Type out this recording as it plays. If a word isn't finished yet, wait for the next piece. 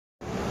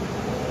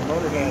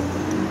Motorhead.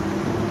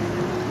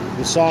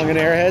 The song in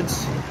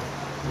Airheads?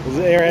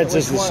 Airheads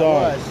is the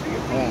song. It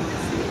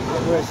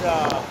was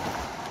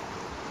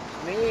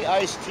me,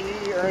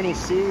 Ice-T, Ernie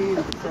C,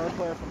 the guitar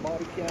player from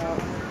Body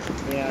Count,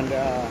 and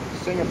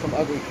singer from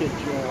Ugly Kid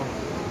Joe.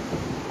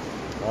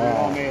 Wow. We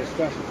all made a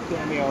special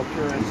cameo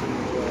appearance, and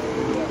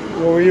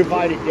what were you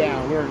invited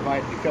down? We were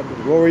invited to come to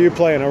the. What were you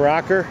playing? A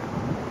rocker?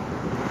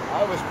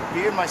 I was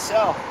being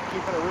myself,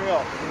 keeping it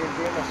real,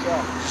 being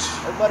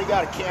myself. Everybody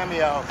got a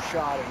cameo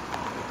shot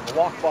and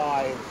walk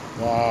by.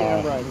 Wow.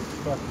 Camera.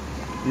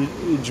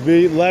 And Did you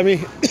beat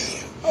Lemmy?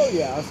 Oh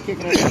yeah, I was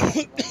kicking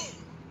it.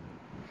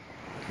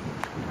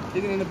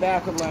 Kicking in the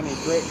back with Lemmy.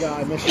 Great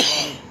guy, Mr.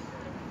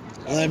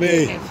 Lemmy.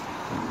 Lemmy.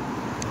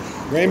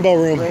 Rainbow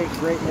Room.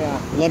 Great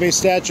man. Lemmy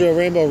statue at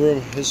Rainbow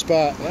Room, his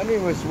spot. Lemmy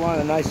was one of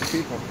the nicest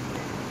people.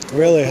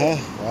 Really, huh?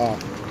 Wow.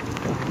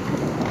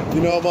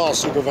 You know them all,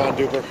 Super Von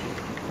Duper.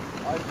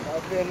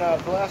 I've been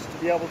blessed to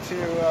be able to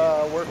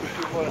work with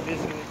people in the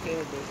music and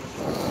entertainment business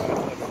for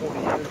like 40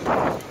 years.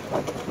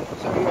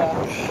 So yeah,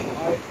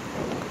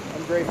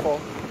 I'm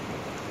grateful.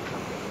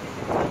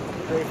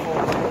 I'm grateful to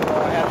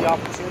have the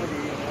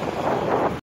opportunity.